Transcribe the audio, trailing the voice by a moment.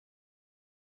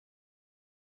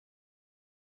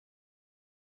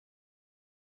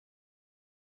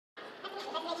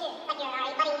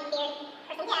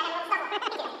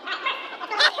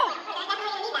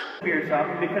beard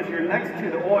shop, because you're next to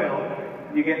the oil,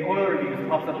 you get oil reviews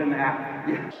pops up in the app.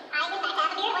 Yeah.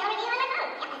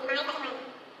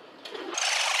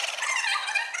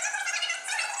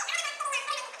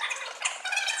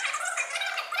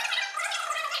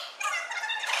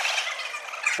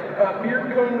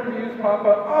 Beard comb reviews pop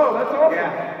up. Oh, that's awesome.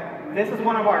 Yeah. This is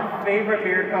one of our favorite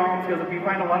beard combs because we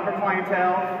find a lot of our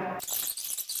clientele.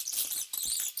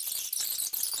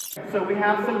 So we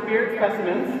have some beard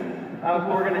specimens who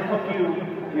are going to help you,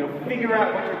 figure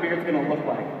out what your beard's going to look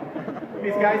like.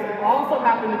 These guys also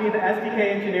happen to be the SDK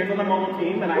engineers on the mobile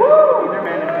team, and I will be their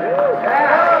manager.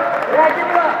 Yeah, give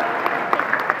it up.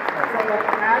 So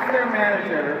as their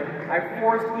manager, I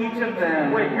forced each of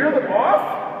them. Wait, you're the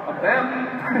boss? Of them?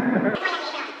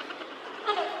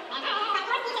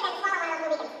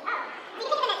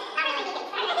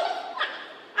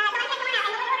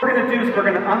 What we're going to do is we're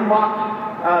going to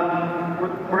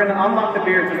unlock the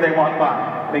beards as they walk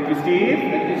by. Thank you, Steve.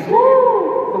 Thank you, Steve.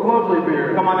 Woo! The lovely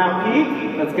beard. Come on out,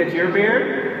 Pete. Let's get your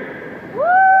beard. Woo!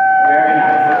 Very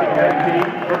nice. Looking good, Pete.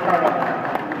 Work hard on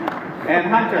that. And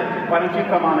Hunter, why don't you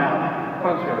come on out?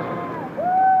 Hunter.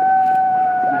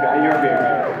 You got your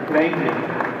beard. Thank you.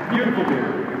 Beautiful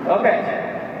beard. Okay.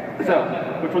 So,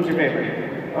 which one's your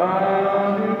favorite? I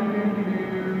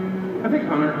think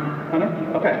Hunter. Hunter?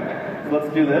 Okay. So let's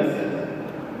do this.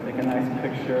 Take a nice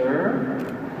picture.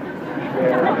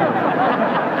 There.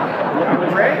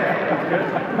 Looking great. That's good.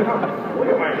 Look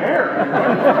at my hair.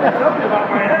 Tell me about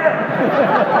my hair.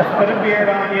 Put a beard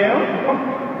on you.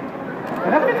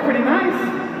 And that fits pretty nice.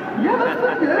 Yeah, that's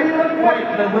pretty good. You look Wait,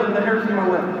 the hair's in my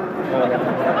lip.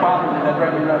 That bothers me. That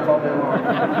drives me nuts all day long.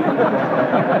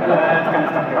 That's kind of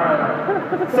stuff.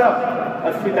 Alright. So,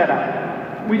 let's tweet that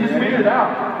out. We just made it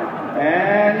out.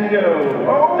 And go.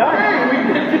 Oh, done.